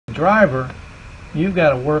driver, you've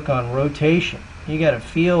got to work on rotation. You got to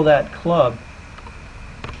feel that club.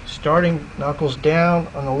 Starting knuckles down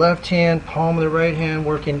on the left hand, palm of the right hand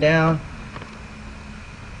working down.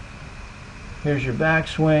 Here's your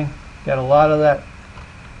backswing. Got a lot of that.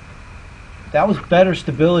 That was better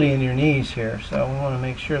stability in your knees here, so we want to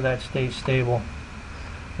make sure that stays stable.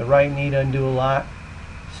 The right knee doesn't do a lot.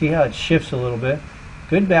 See how it shifts a little bit.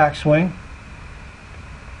 Good backswing.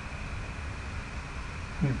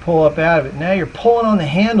 You pull up out of it. Now you're pulling on the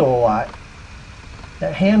handle a lot.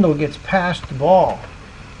 That handle gets past the ball.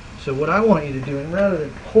 So what I want you to do, and rather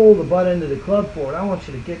than pull the butt end of the club forward, I want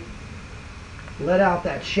you to let out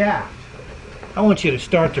that shaft. I want you to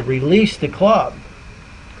start to release the club.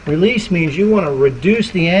 Release means you want to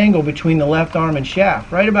reduce the angle between the left arm and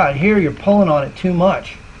shaft. Right about here, you're pulling on it too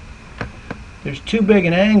much. There's too big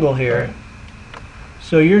an angle here,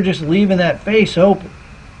 so you're just leaving that face open.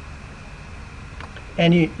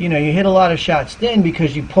 And you hit a lot of shots thin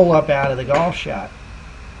because you pull up out of the golf shot.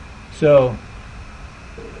 So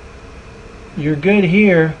you're good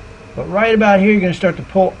here, but right about here you're going to start to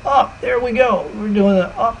pull up. There we go. We're doing the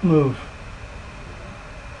up move.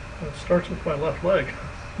 It starts with my left leg.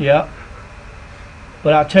 Yeah.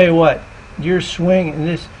 But I'll tell you what, your swing and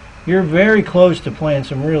this, you're very close to playing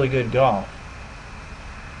some really good golf.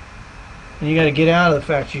 And you got to get out of the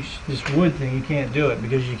fact this wood thing, you can't do it,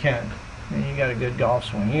 because you can. And you got a good golf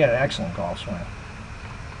swing. You got an excellent golf swing.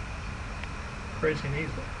 Crazy knees.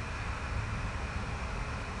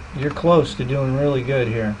 You're close to doing really good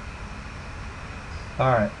here.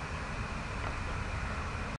 All right.